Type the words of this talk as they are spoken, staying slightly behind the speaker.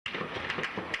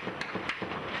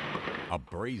A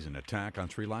brazen attack on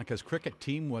Sri Lanka's cricket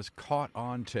team was caught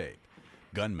on tape.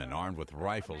 Gunmen armed with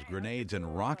rifles, grenades,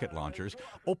 and rocket launchers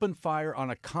opened fire on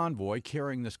a convoy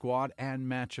carrying the squad and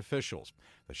match officials.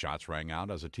 The shots rang out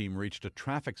as the team reached a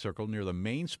traffic circle near the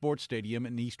main sports stadium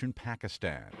in eastern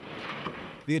Pakistan.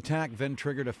 The attack then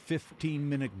triggered a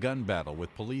 15-minute gun battle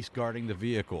with police guarding the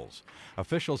vehicles.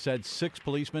 Officials said 6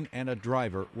 policemen and a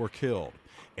driver were killed,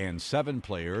 and 7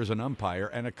 players, an umpire,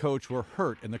 and a coach were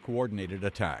hurt in the coordinated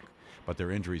attack. But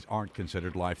their injuries aren't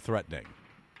considered life-threatening.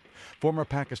 Former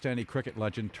Pakistani cricket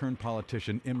legend turned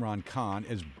politician Imran Khan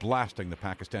is blasting the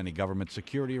Pakistani government's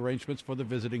security arrangements for the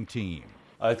visiting team.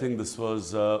 I think this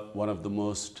was one of the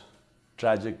most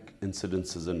tragic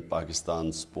incidences in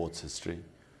Pakistan's sports history.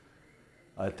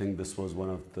 I think this was one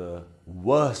of the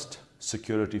worst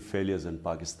security failures in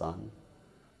Pakistan.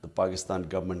 The Pakistan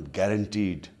government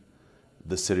guaranteed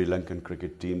the Sri Lankan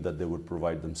cricket team that they would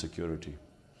provide them security.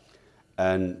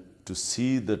 And to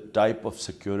see the type of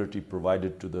security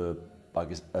provided to the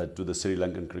Sri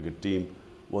Lankan cricket team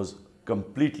was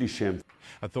completely shameful.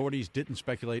 Authorities didn't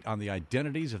speculate on the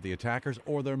identities of the attackers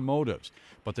or their motives,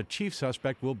 but the chief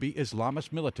suspect will be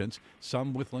Islamist militants,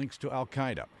 some with links to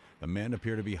Al-Qaeda. The men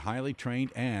appear to be highly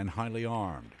trained and highly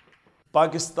armed.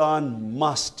 Pakistan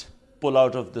must pull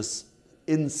out of this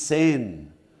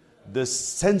insane, this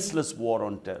senseless war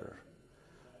on terror.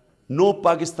 No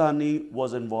Pakistani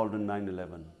was involved in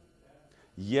 9/11.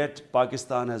 Yet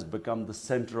Pakistan has become the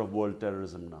center of world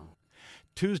terrorism now.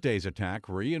 Tuesday's attack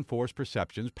reinforced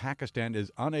perceptions Pakistan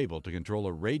is unable to control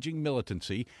a raging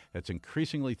militancy that's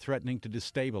increasingly threatening to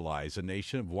destabilize a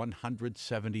nation of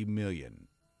 170 million.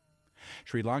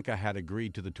 Sri Lanka had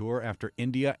agreed to the tour after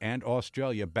India and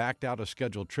Australia backed out of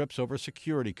scheduled trips over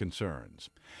security concerns.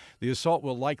 The assault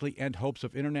will likely end hopes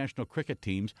of international cricket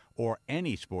teams or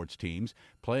any sports teams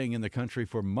playing in the country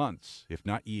for months, if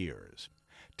not years.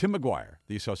 Tim McGuire,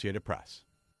 The Associated Press.